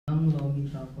nang Lomi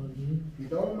Hrangkhol hi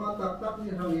Idong ma tak ni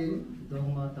hangin.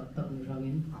 Idong ma tak ni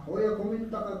hangin. Ahoy akomin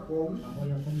takakom. Ahoy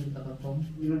akomin takakom.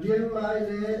 Inriang lai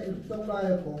le itong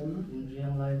lai kom.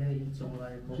 Inriang lai le itong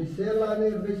lai kom. Sisel lai le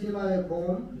besi lai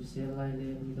kom. Sisel lai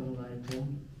le itong lai kom.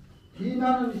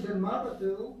 Tina ni sen ma ka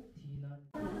tu.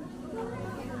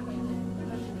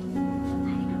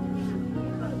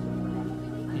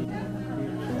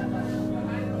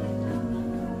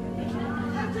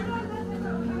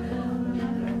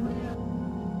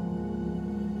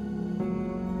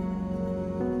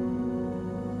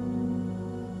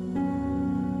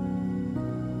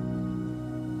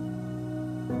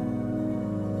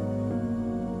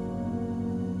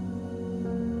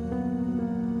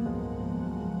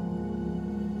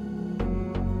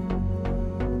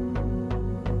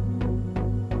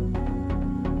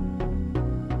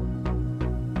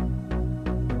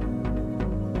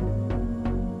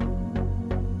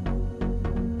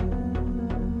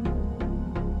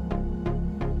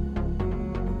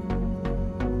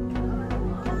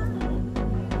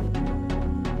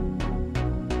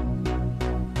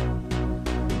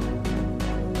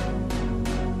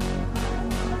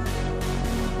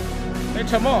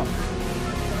什么？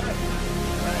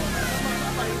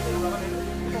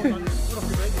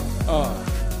啊。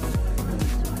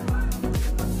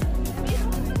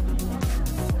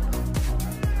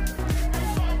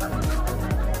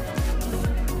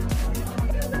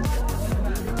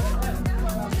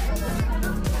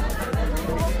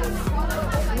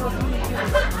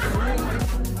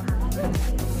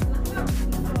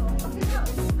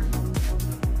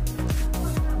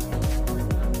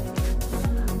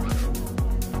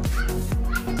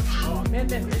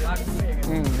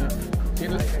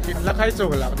คิดแล้วใครสู้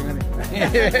กับเราถึงนี่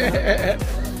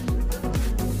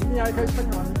ยายเคยเป็น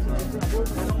หนอน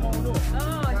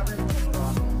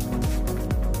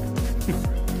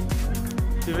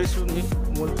ที่ไปสู้นี่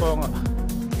มูลปองอ่ะ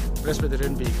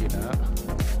Presbyterian ปีกินนะ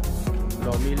เร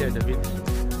ามีเรียนจะวิทย์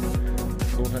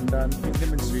ดูทันดานที่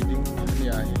มันสวีดิ้งนี่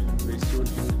ไอ้ไปสู้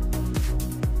นี่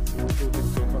สู้ที่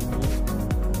ตัวฝั่งนี้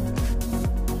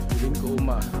ลินกู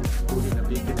มากูลิน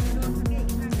ปีกิน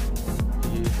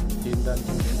dan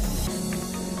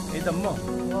hitam mo?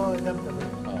 Oh, hitam tu.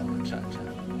 Oh, cak.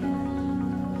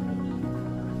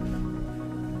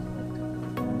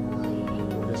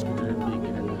 Presbyterian big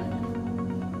na na.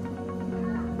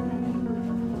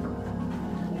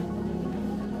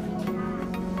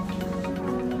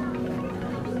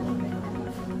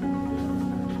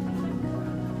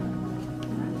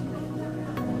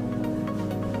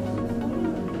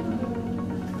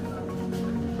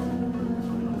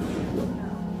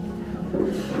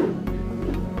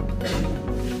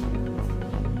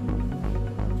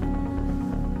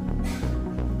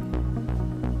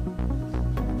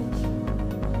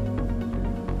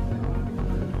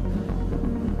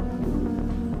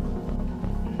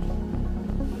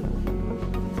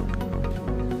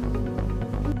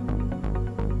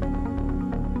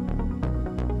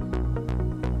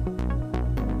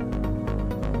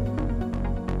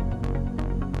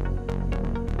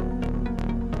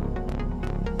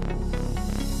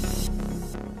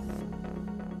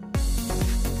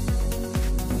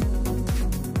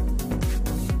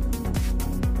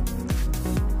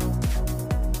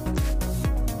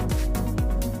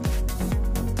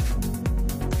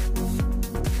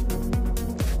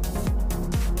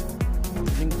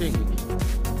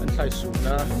 Ay sung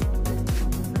na.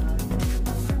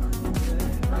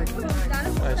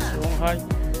 Ay sung hai.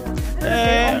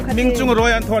 Ming chung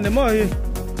roy an thon mo hi.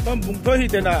 Bam bung to hi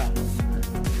te na.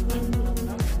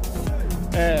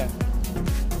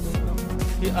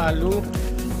 Hi alu.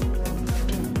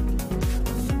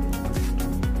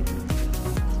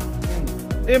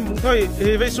 Bung to hi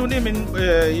ve su ni min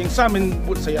ying sa min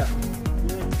but sa ya.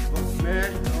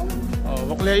 Me. Oh,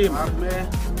 wak le im. Me.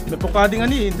 May pokading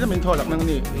ani, hindi naman tolak nang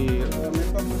ni. May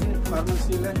parang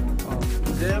sila.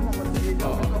 Hindi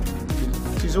mo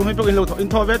Si Zumi pag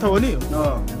into veto ni.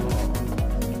 No.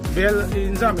 Bel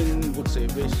inza min butse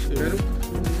bes.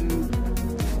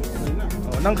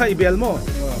 Nang ka ibel mo.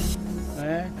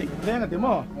 Tigre na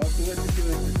mo.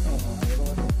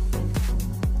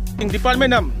 Ing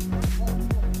department nam.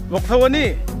 Wak thawan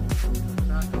ni.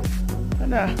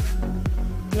 Ana.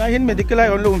 Ngayon medical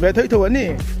ay on lum veto thawan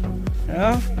ni.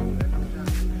 Ya.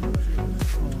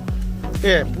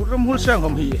 Puram hulsang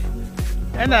hom hi.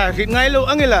 Ana rit ngai lo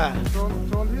angela.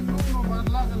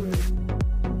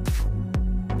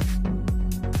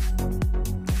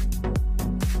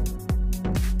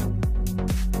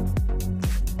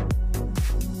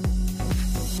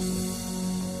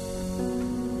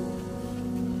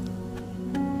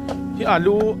 Hi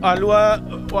alu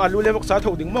Wa alu le bok sa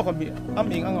thau ding mo kami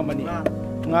aming ang amani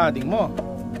nga ding mo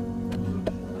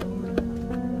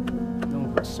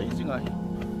nong sai jinga hi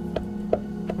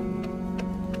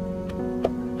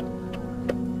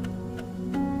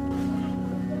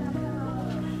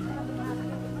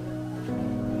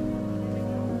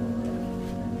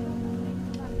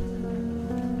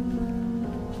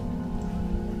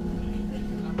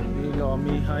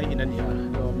Lomi hai inan ya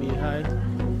Lomi hai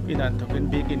inan thokin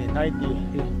bikin in hai ti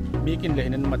bikin le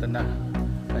inan matana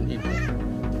an in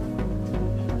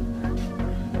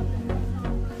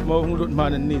mo hung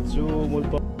manan ni chu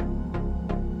Mualpong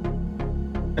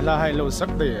la hai lo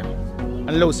sak de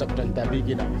an lo sak tan ta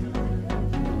bikin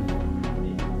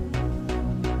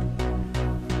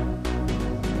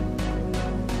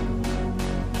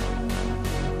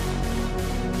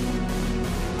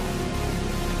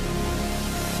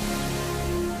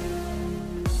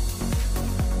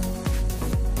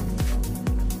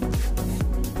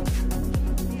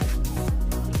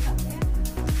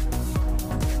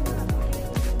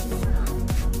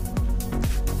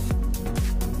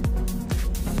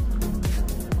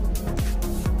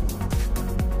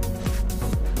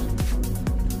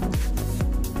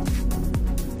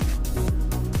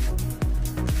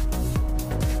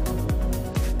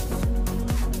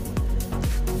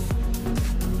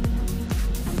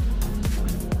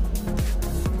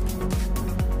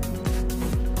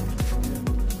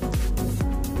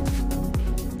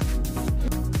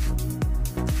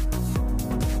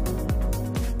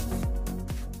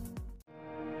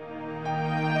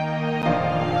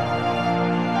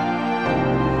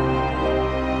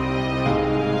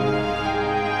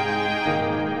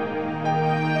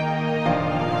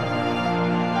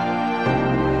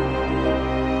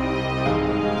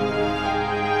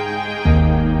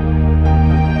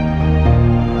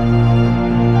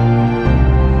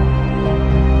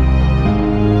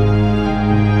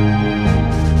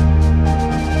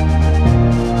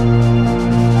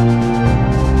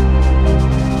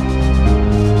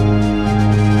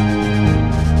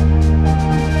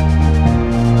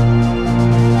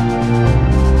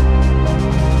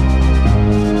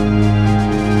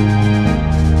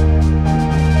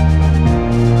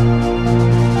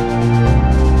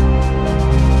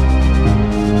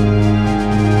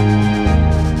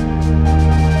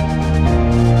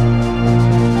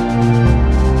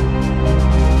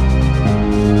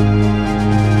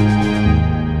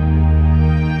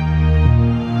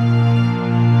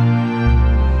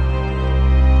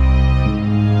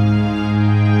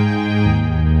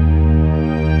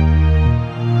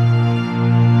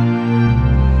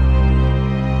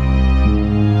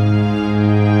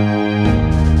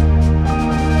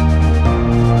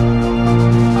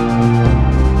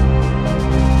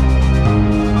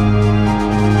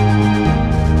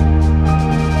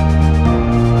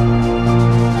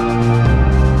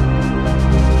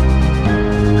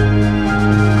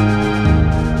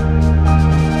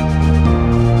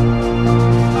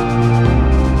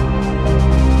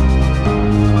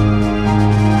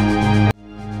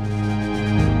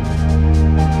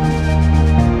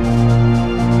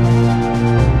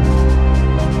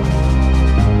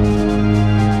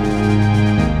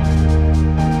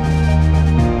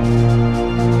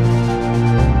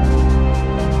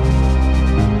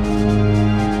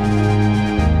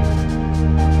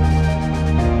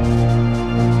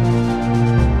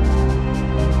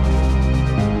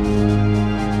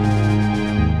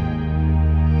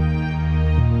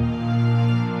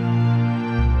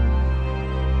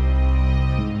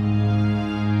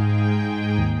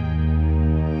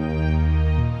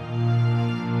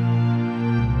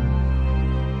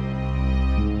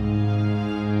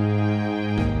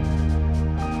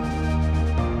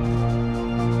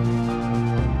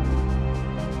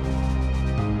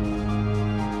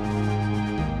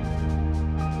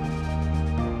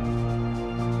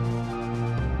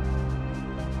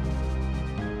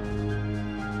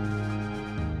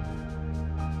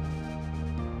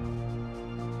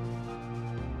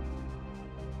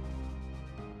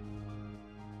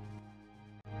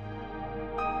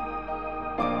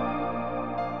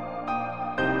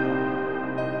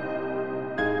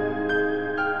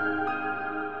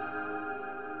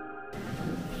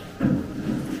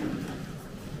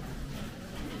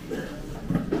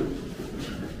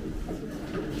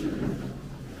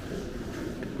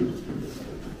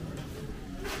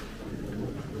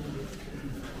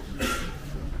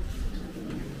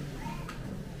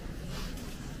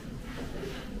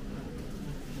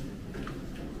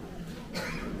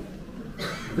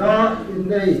do in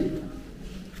đây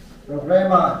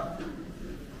problema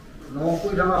nong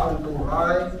pui dang ang tu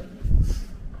hai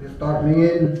start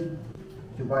mingin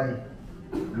chubai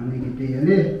ang ngiti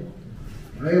ini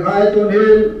reng hai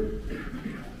tunin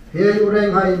he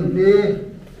ureng hai ni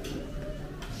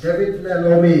David le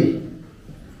Lomi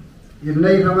in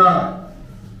nei thanga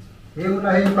he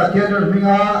una hin pathian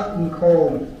minga in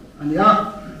khom ania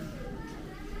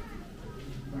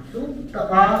su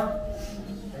taka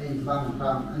ai bang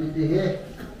tham ani ti he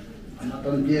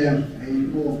amaton tiang ai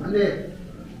mo ane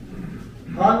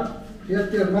kan tiar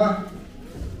tiar ma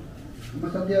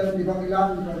masatian di bang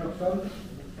ilang production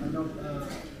ano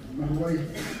mahuay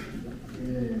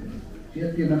tiar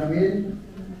tiar na namin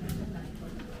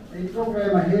ay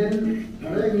program ahin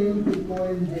maringin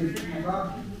bitcoin din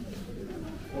maka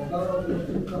o daro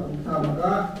ka utama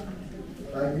ka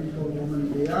tayo dito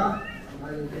naman dia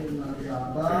ay ito na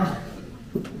kasaba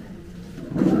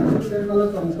ay mga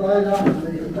tangkay na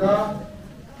may ita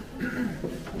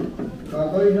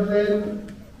kagay namin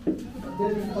at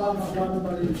din pa makapano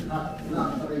pa rin na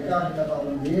parika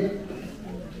hitatawan di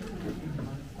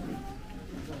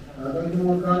kagay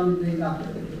naman din na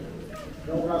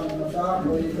program mata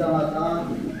boleh datang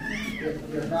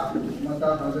kita mata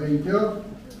ada itu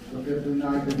untuk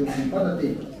tunai kehidupan pada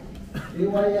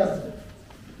riwayat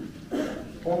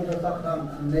kong tersakam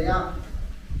andaya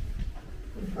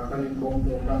akan kong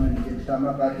program yang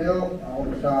sama kacau aku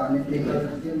bisa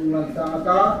nitikkan yang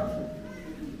sama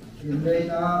ini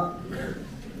na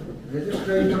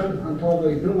registration antara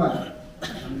hidungan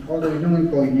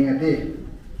kau ini ada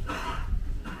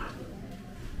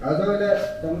Kalau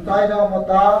ada tentang nama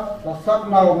mata, lasak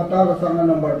nama mata lasangan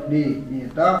nomor D ni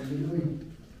tak.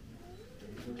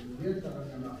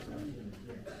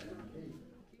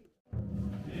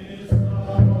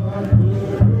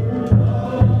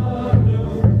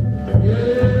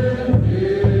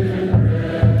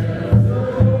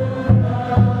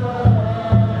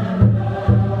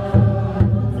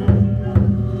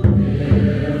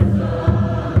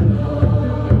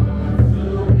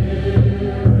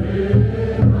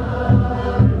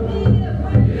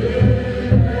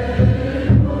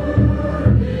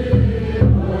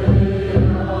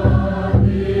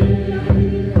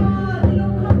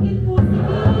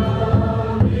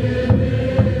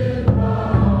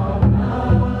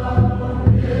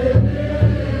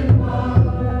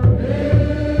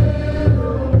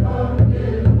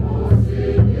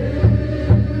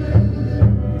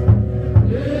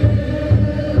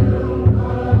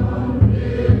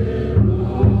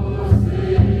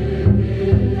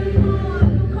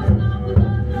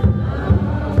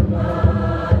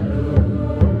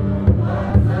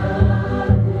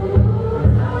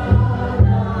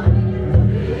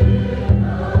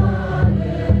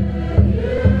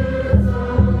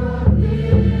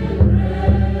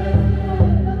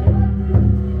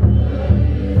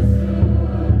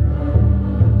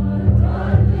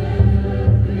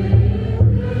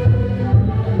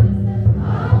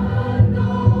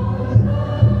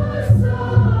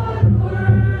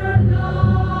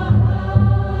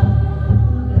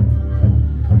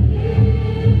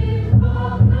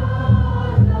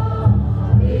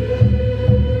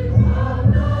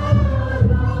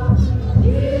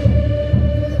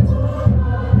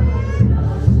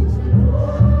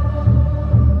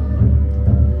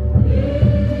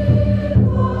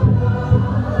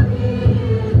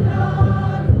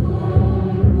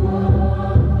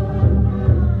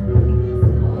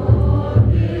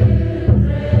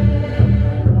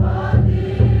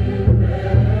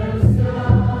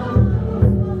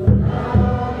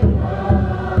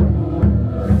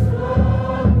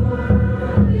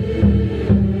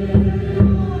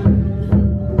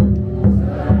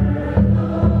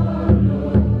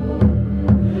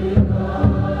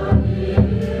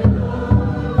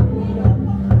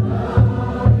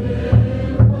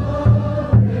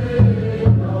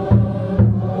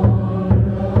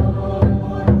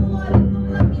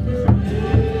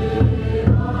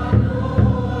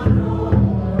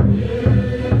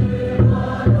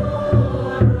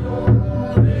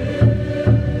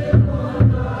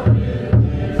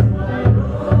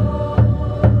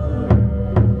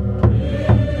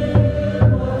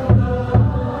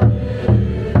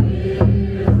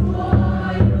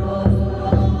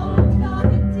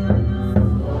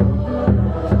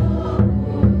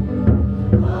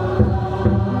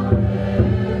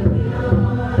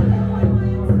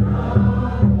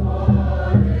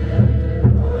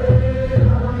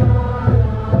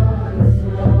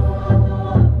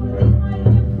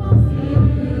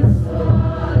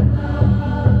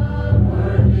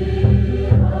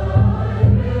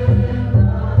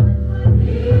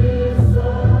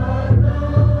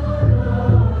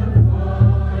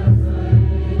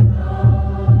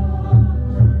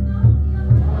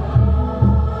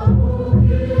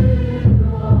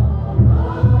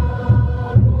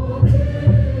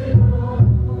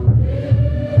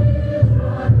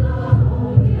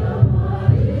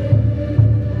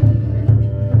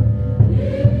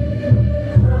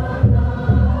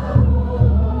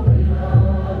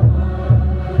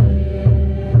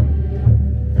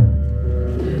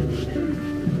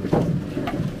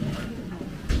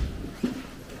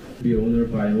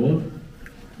 payo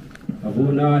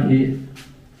abuna hi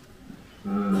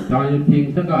tayo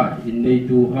ting taka in nei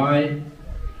tu hai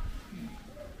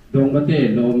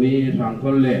dongate Lomi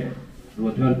Hrangkhol le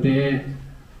rothante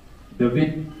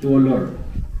David Tuolor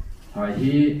hai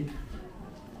hi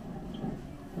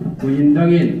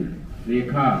kuindangin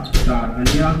rekha tar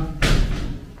ania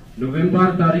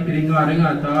November tarik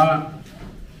ringa ta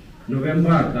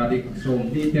November tarik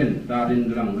som hiten tarin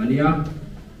lang ania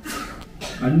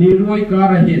aniroi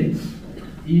karahin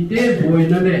ite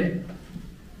boinale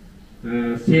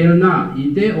selna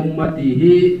ite ummati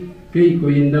hi kei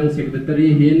koindang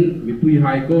secretary hin mipui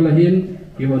hai ko lahin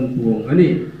kiwon puong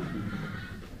ani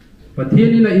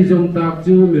pathiani na izom tak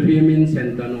chu mirimin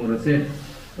sentano rase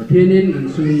pathianin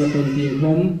ansun maton ting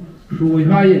hom hrui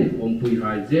hain ompui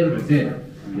hai zel rase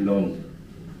kilom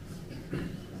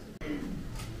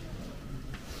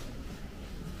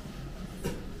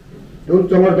Dun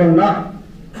congor dong na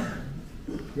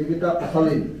kita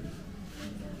pasalin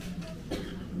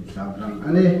sabrang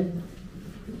ane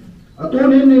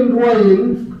atunin ning ruain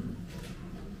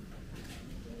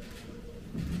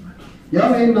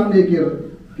yang in nam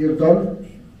kirton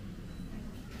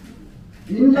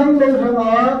injang lo sama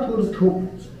thuk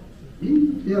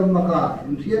in dia maka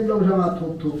in lo sama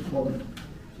thuk kom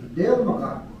dia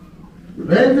maka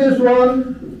railway swan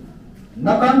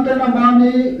nakanta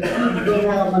namani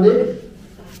doa mani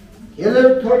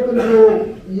electoral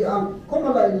lo yang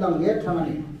komala ilang get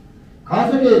thamani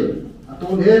khasagin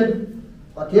atunin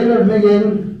patiener megin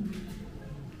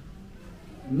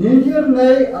ninjir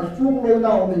nei arfuk lo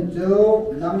na omen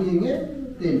jo naminge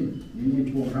tin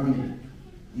ni pung rang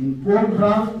in pung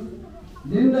rang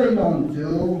nin nei nom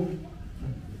jo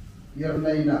yer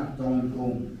nei na tong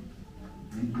kung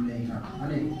nin nei na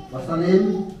ani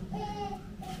pasalin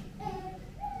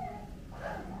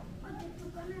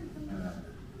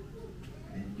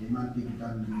mati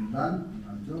dan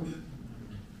manjo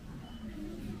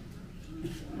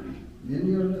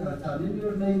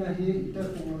ninir nei na hi ita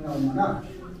pung na mana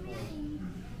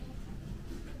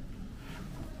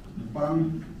pang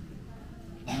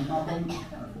Mualpong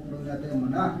pung na te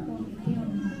mana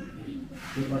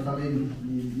pasalin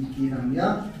di kirang ya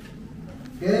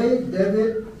ke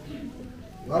David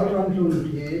Lalramhlun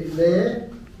le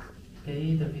ke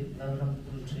David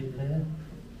Lalramhlun le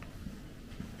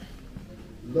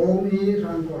Lomi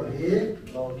Hrangkhol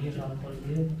Lomi Hrangkhol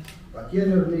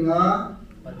patiener ninga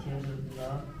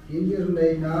hindir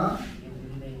nei na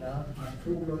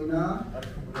arfuk loina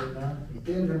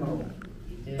iten remo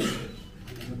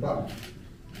ba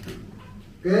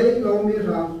ke Lomi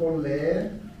Hrangkhol le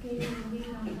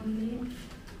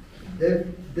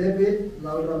David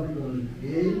Lalramhlun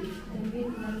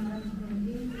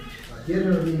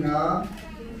patiener ninga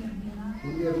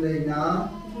hindir nei na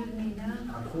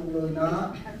arfuk loina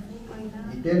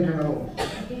iten remo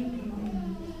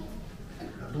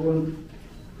atun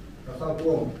pasal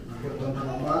tuong akhir tahun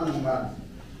tanaman nang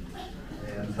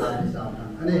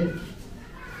ani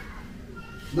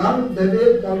nam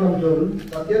David Lalramhlun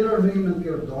patiener ring nang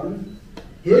kirton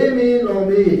he mi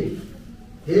Lomi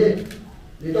he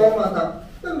nito matak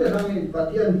tang de hangin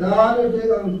patien dan de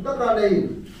ang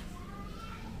takanai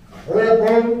hoya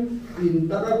kom in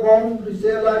takakom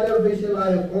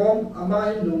riselai kom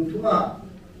ama indung thuma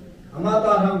ama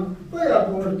tarang paya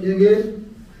pong tiengin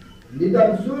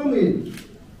nidam sungin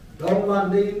dong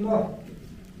mandein mo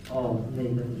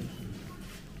nei na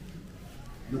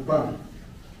lupa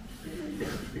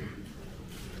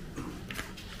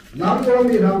nam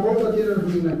Lomi Hrangkhol patiener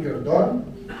ring nang kirton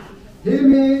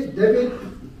himi David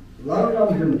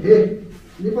Lalramhlun he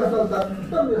ni pasal tak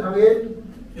tam de hangin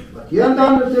Patian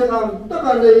dan ang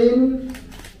takalain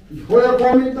hoya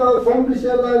komita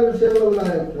kompliselai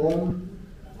kom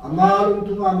amalung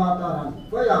tunga mataram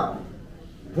kaya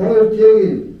bongel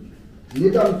tiengin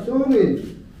nidam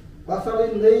sungin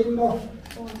pasalin lein mo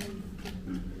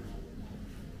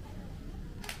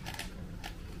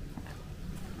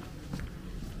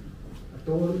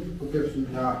atol puter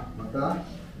sudah mata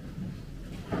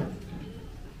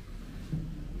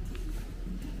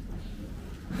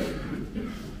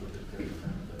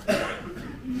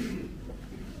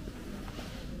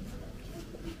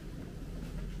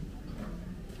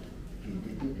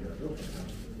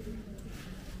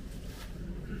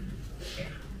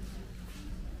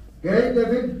Kay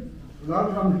David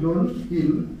Lalramhlun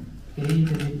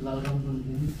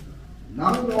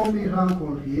nang Lomi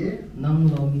Hrangkhol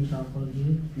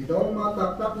idong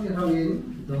matak ni hangin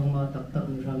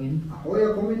ahoya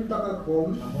kominta ka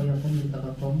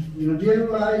kom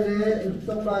inriang lai le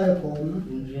itong lai kom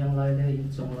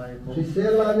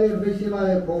sisel lai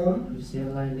le kom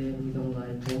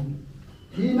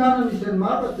Tina ni sen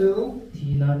makacu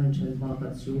Tina dan Chen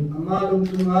Makatsu amalung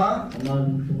tunga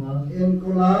Amalung Tunga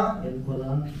enkola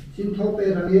Enkola sintope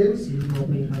rangin Silko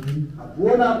Pehagin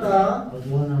abuanata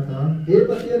Abuanata he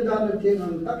patien dan tiang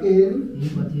ang takin Di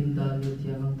Patinta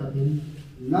Yutiang Takin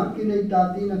nam kinay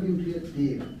tati na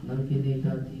kinriati Nangkinay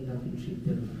Tati Nakin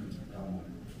Shiter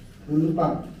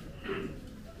punupang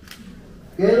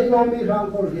kay Lomi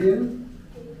Hrangkhol hin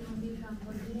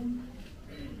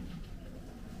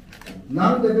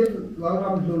nang David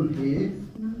Lalramhlun hi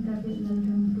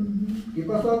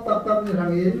ipasok taptap ni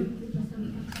hangin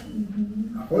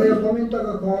ako yung kominta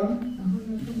ka kon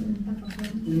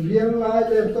liang lai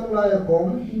le tong lai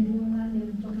kon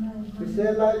pise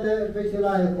lai le pise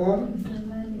lai kon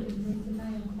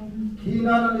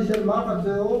hina na ni sel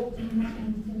makatso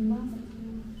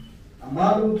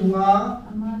amalung tunga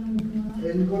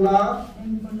enkola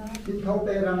sithau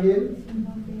te rangin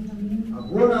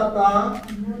agunata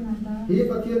hi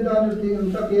patien dan ting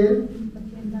ang takin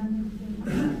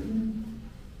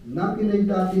nam kinay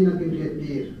tati na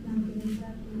kinretir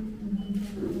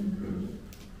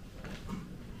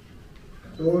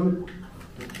katon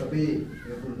sabi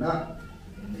ekun na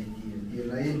kinay tir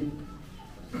lain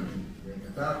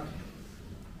kata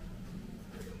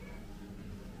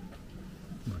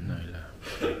Manila.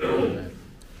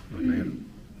 Manila.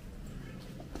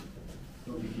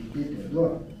 so dikit itu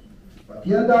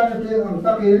patien dan ting ang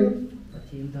takin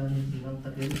Patinta Yutiang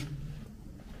Takin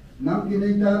nam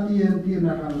kinay tati ang tir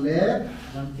na hangle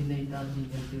Nangkinay Tati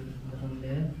Yutiang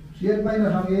Nakanle siyan may na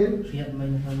hangin Siyat May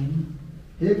Nahangin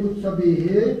hekut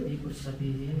sabihi Ikut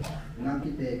Sabihi nang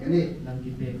kite kani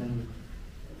Nangkipekan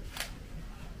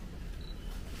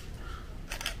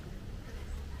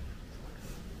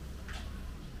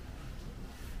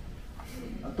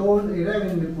aton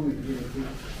ireng ni pui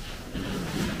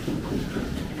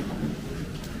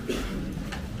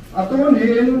aton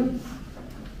hin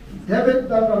David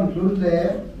Lalramhlun le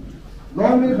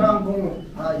Lomi Hrangkhol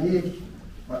hai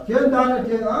patien dan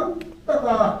te ang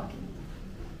taka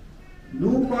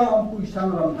lupa ang pui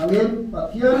sangram hangin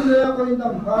patien le ko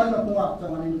indam hal na kunga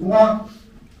changanin kunga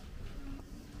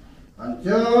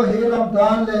anjo hiram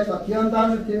dan le patien dan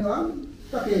te ang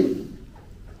takin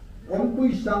om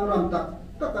pui sangram tak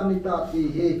takanita ti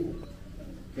he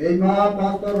kay mga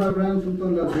pastor Reverend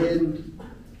Tuntun Labin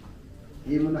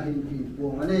imo na hindi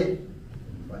po ngani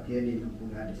patieni ng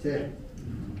punga di se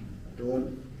doon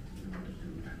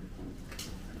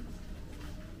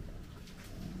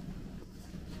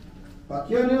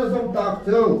patieni na som tak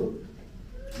to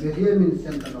media min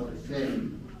sen tano di se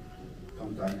som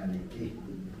tay na niki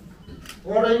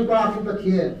orang pa ki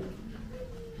patien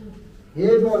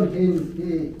hebon hin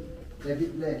hi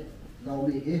David le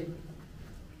Lomi hi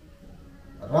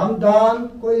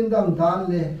Ramdan ko indam dan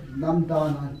le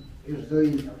namdan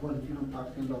irzoin apon sino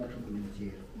taksin lo to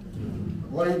kunchir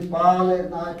Orang pale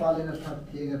nai pale na thak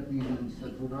thigar pin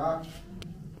satura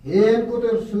hem ko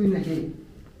ter sui nahi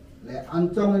le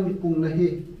anchong ni kung nahi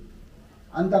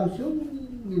andam sum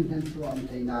min hen su am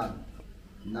thaina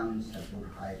nang satur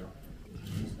hairo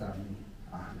istar ni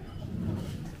amen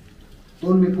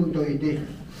ton mi punto ide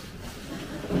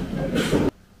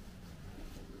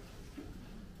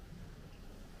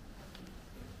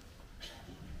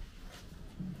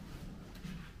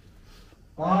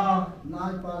pa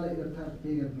nai pale irthar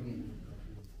tigar pin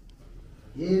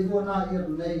ego na ir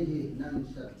nei hi nang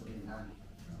satur na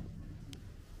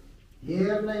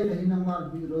her nei nahi nang mar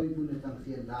bi roi bu ne tang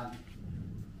sian dan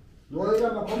loi ra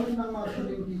ma kom nang mar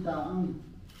suling kita ang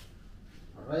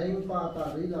raing pa ta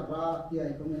ri la ra ti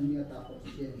ai kom en mia ta ko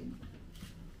sian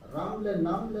ram le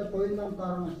nam le koi nam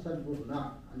karang sadbur na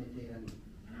ani te ani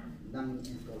nang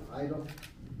into airo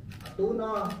atuna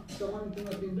toman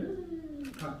kuna tin re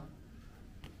kha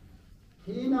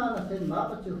hina na sen ma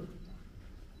pa chu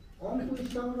om ku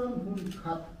sangram hun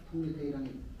khat thu te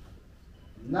rangi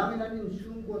namin anin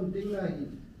sung kon ting na hi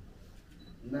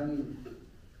nangin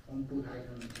om pu thai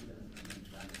kan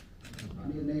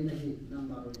ani nei nahi nam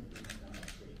ma ro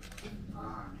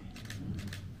amen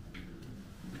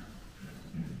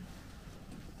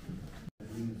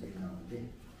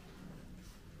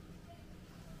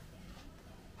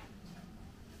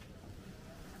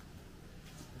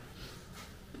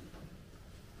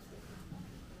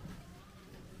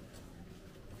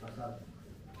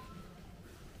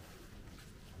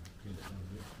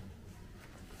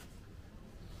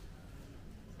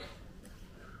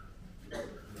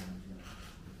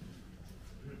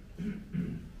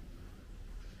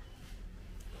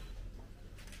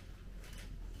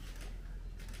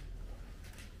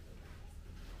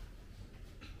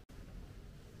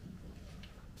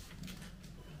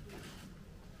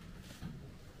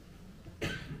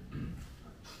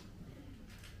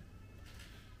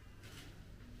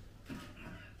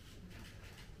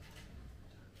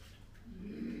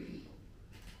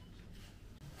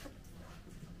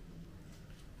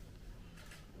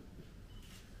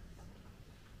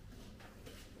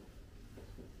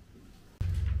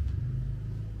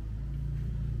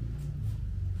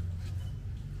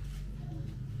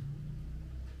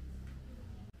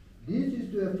This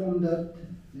is to inform that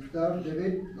Mr.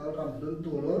 David Lalramhlun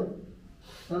Tuolor,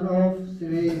 son of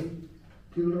Sri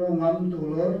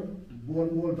Tuolor, born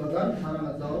Mualpong,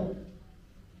 Hrangkhol,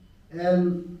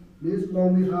 and Miss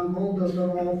Lomi Hrangkhol,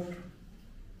 daughter of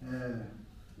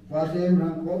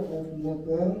Hrangkhol of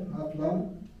Mualpong,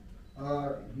 Haflong,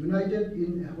 are united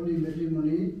in a holy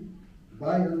matrimony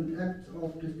by an act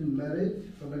of Christian marriage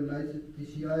solemnized at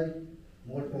PCI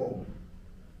Mualpong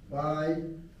by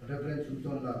Reverend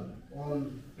Tuolor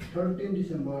on 13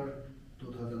 December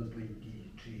 2023.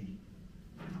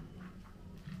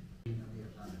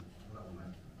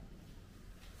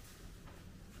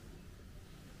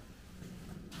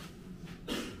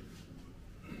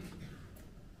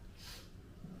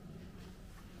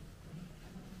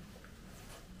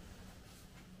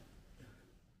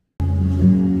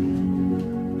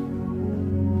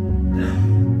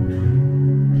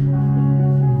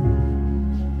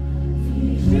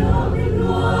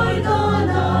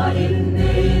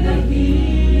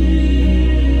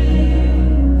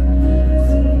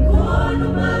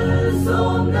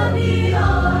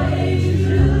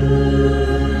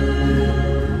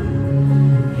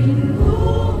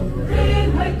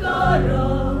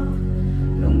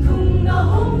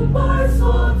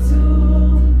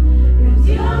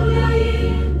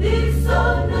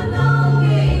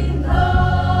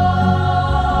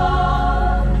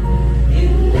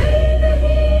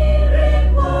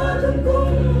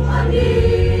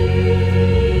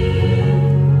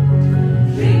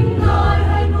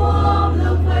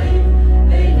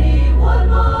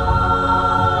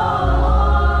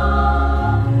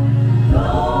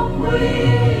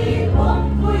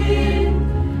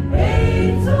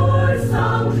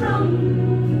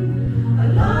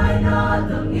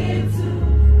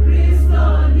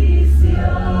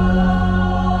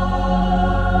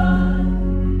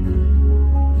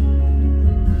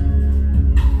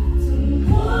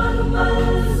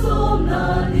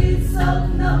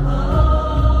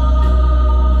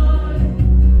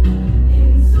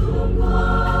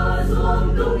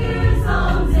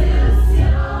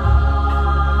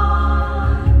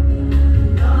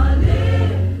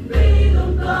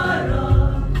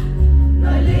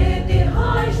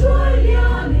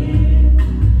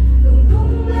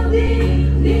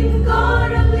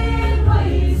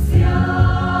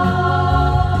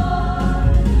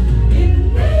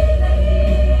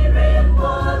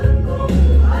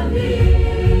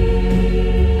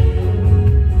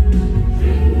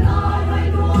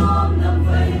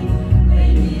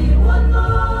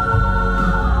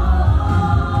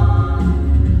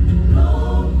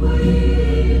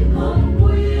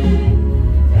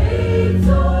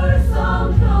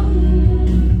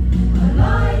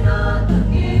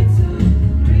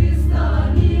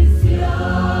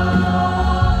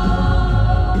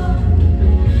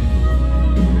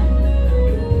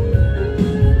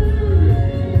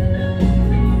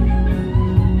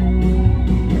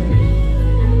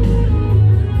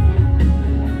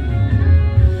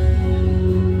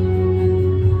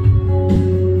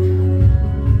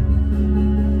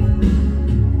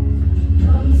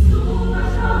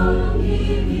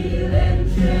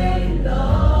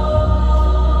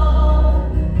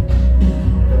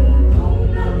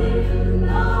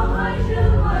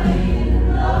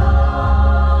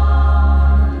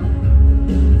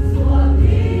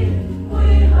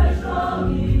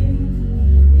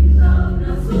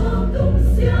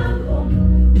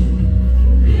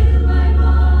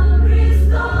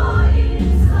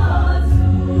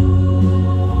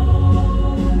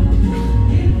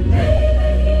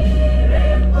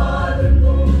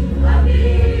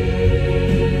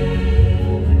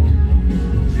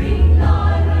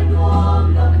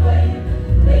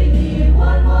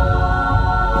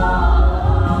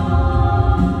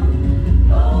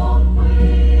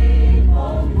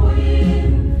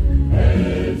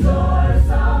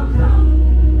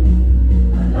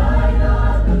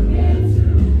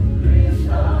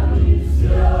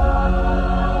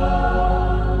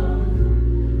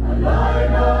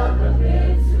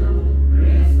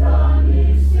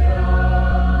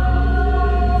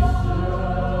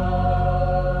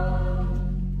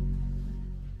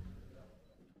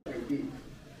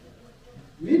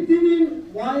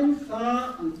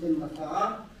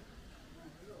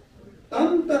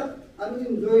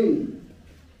 Enjoying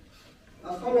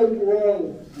a solid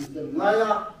world and the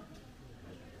Maya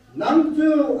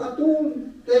Namju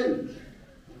Atun Ten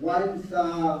wine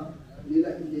sa nila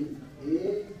hindi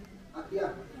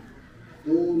Atia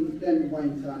Tun Ten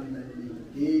wine sa nila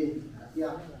hindi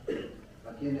Atia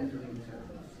Atia na tuloy sa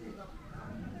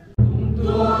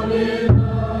Tuolor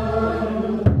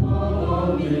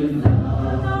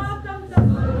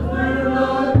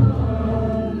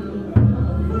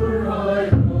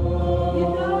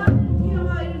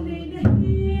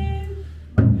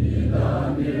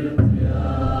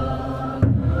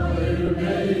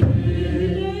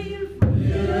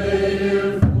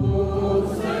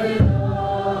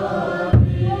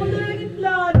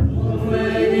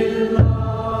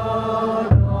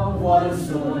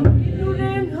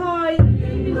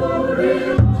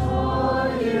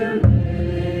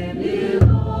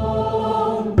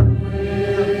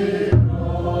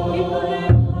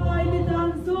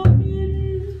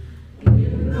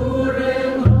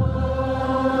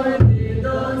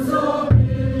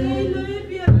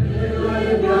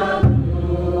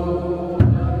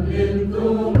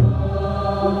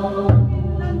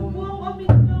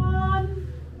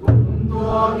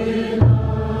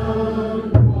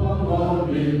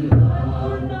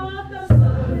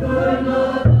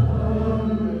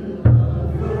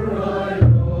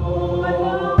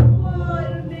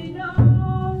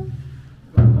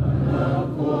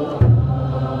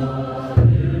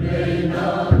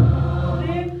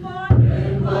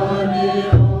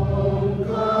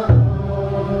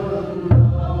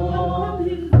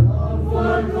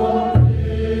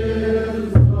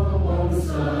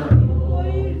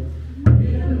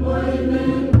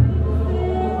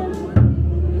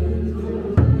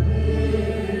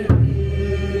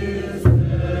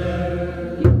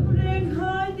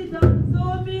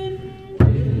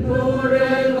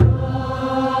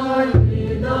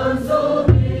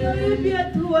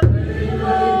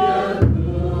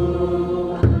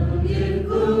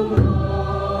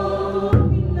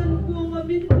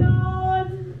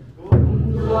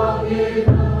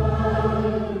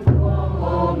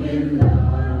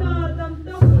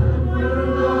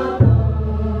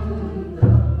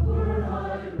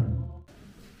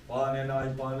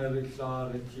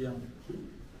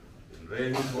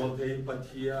Reng ko te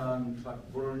patian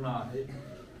takburna he.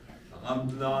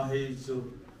 Amla he su.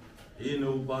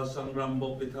 Inu basang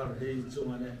rambo pitar he su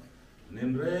mane.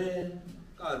 Ninre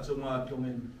ka cuma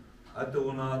tungin.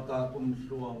 Atuna ta kum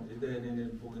suang ide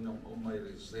ninin puginong umay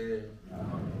rise.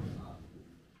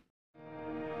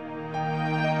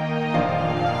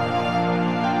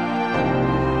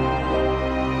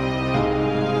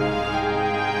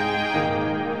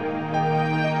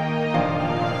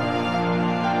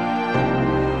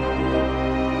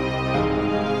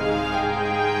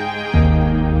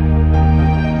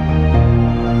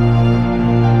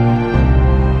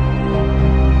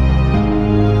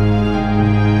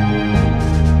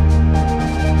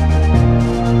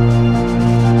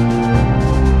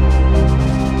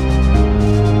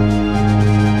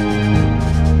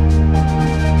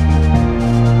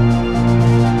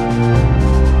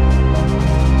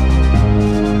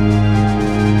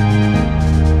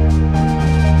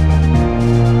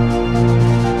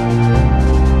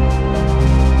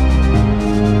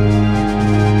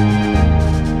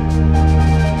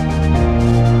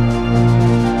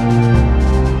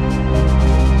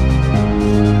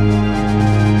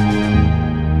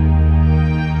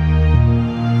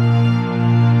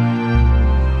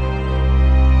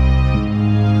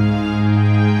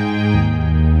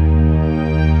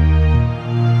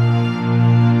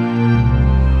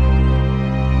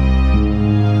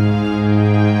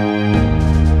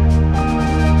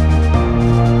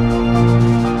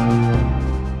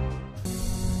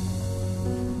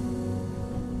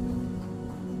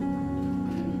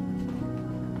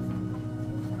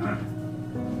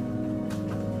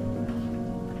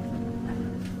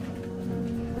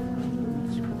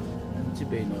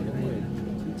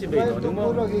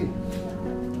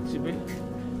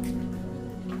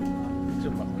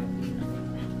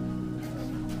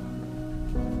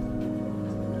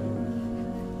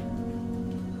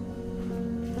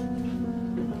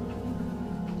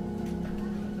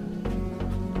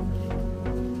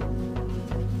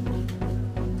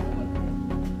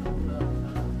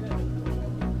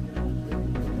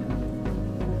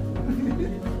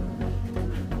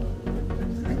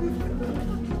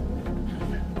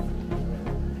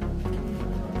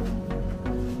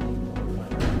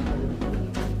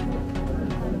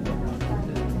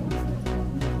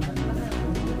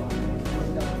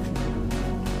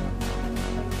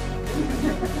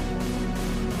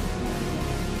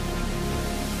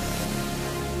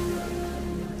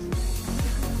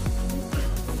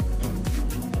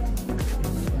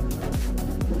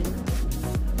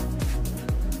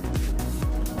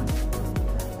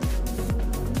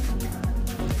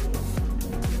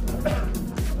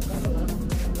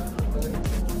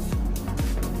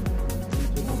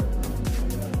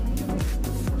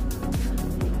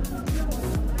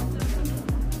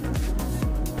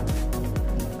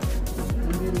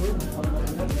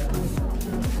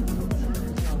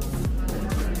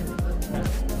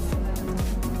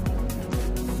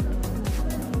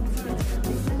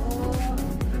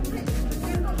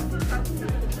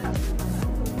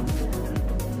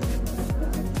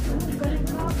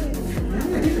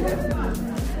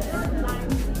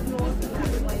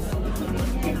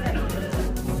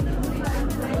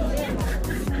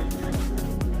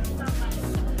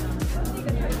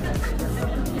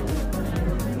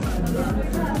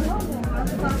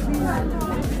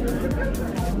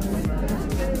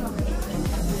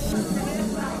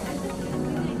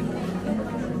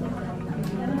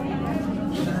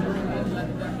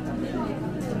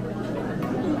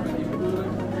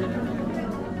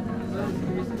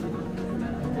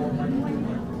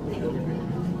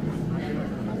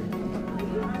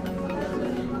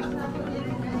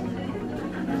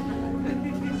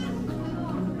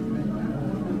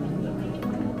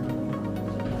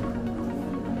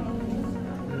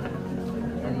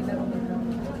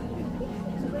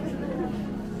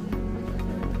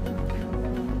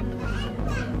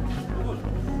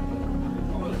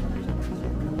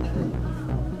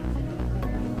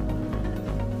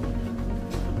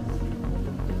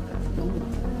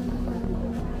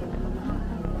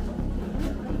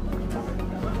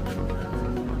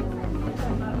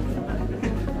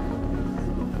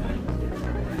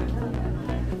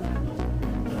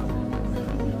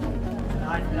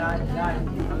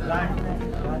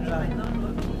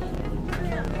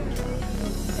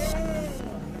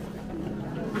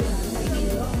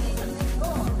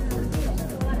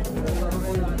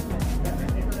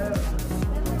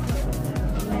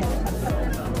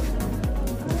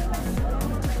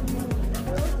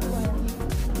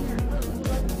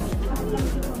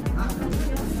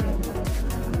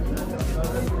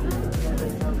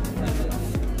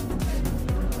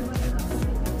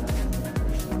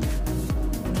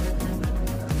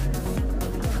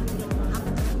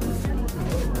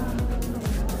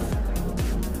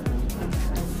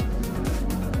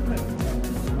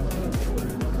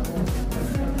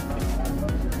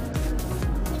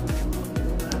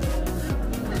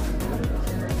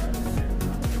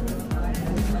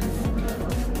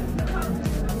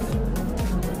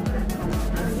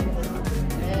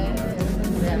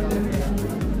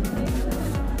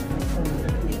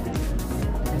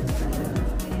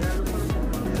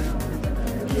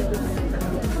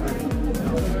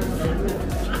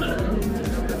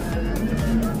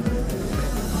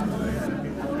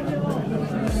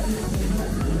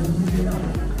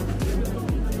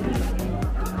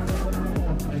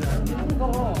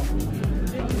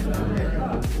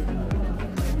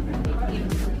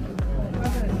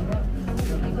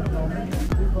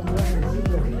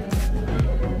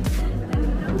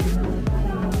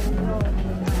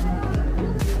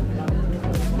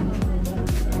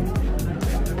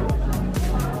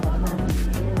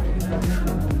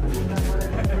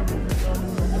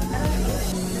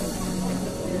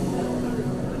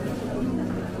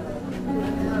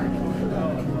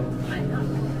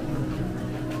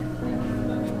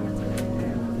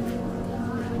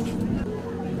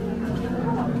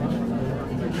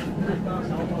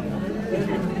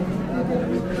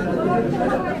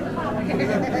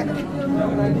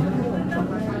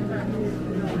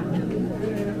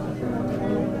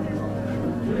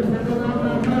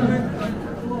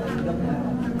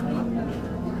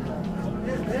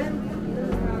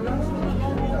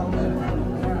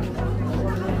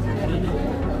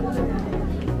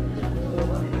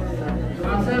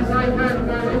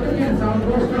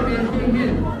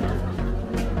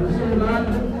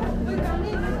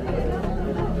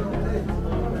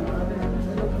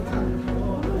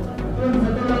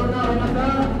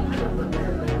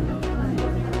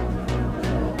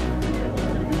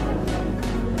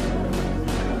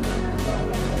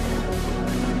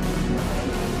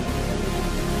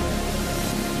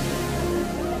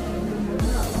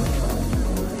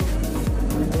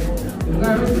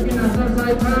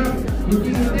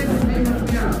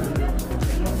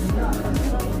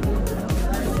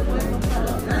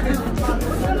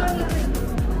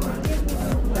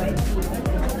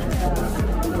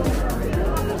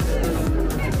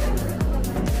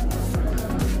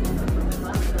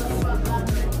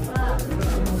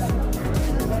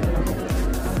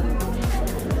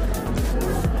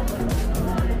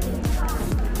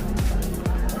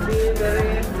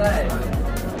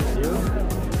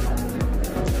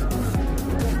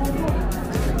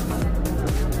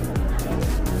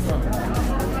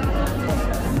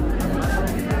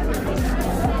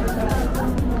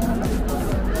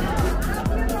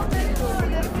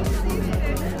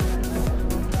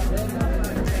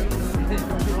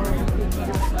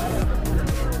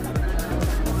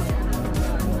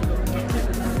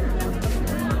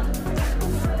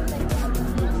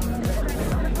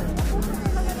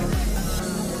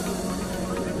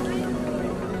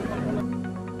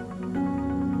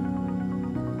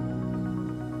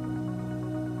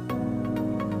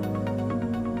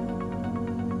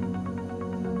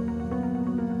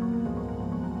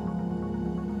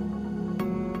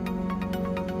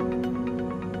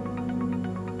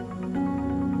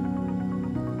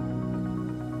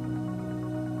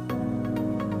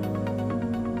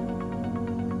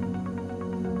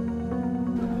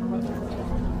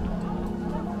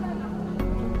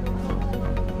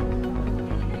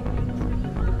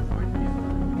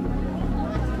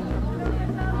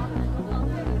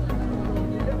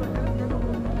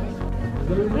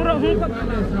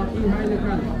 sapi hai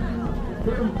lekan.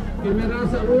 Kamera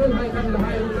sa ulo hai kan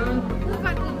lahai ulan.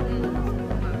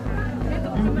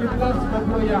 15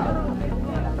 kapoya.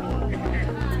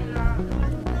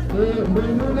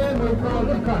 Menule mental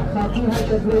ka sapi hai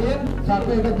terlain,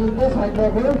 sapi ka tinte hai ko.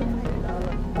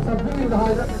 Sapi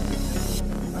lahai.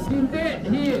 Tinte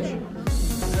hi.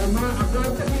 Sama akal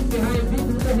tinte hai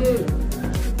bitu tahe.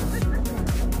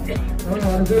 Oh,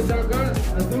 ada jaga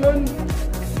atun.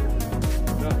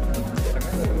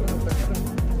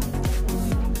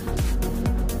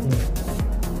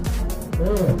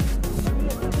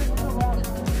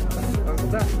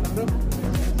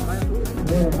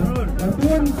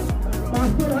 Atun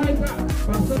pastor hai ka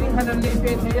pastor ni hanan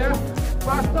lepe saya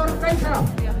pastor kaisa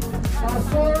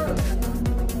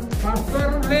pastor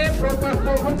le pro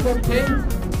pastor kan something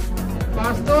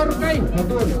pastor kai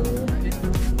atun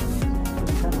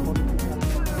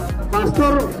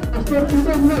pastor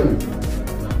kita mulai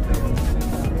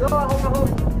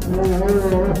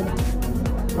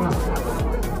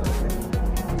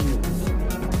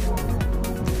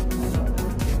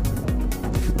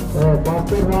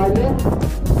pastor Rale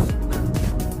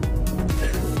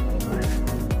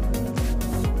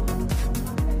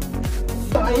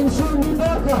insul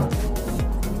hibar ka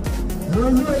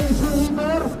insul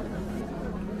hibar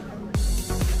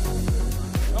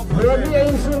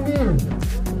insul mil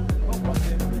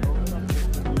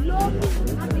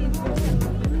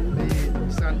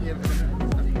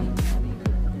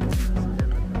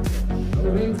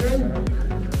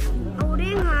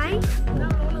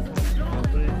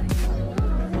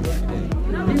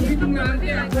meeting nanti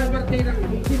aku bertegang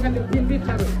tinggal di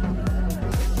taruh.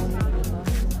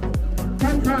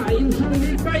 Tanpa insun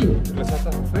likai,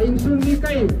 insun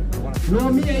likai,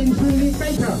 Lomi insun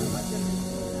likai ta,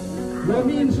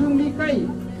 Lomi insun likai,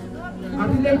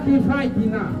 arleti fai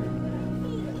tina,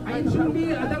 insun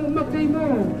li ada umakai mo.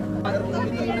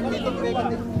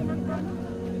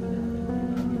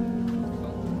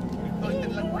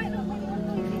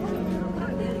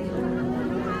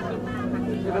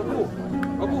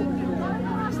 Abu.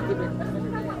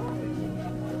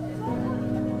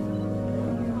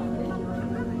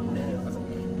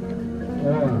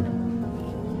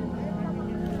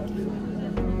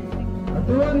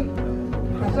 Atuan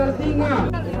pasar tinga.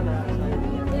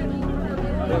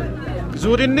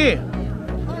 Zurin ni.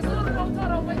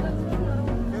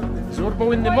 Zur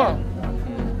bawin ni mo.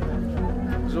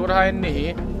 Zur hain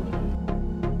ni.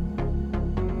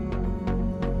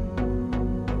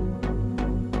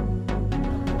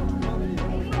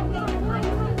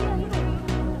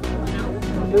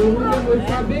 Mula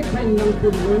bersabik hanyang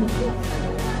turun.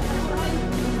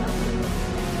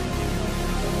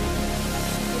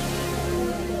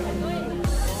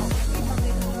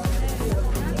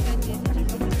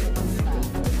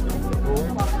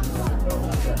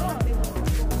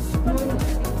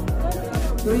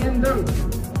 Tuyandang.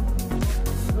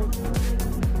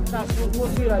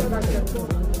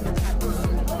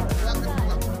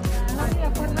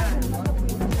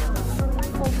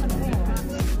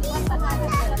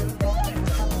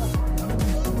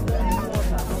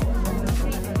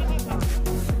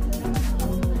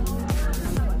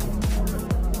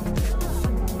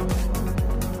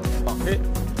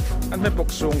 May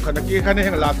boksong ka naki ka na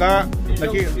yung laka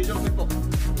naki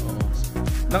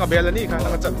nang abela ni ka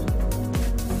nang chat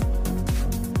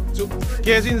so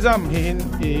kezin zam hin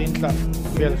la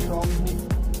bel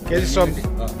kezin som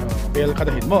bel kada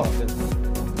hin mo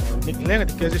nikleng at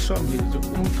kezin som ni so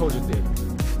thoju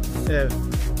de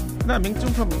na ming chung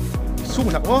thom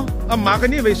sung nak mo amma ka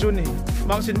ni bai sun ni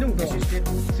mang sin nung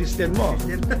system mo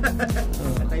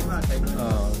tai ma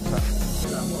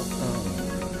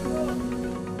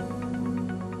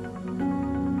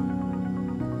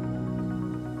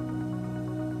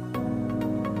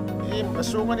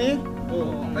Masungan ni?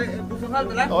 Bufang hal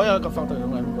telah? Oh ya, kafang tayo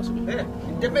ng ano kasi.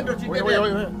 Independent.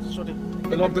 Sorry.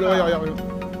 Belum.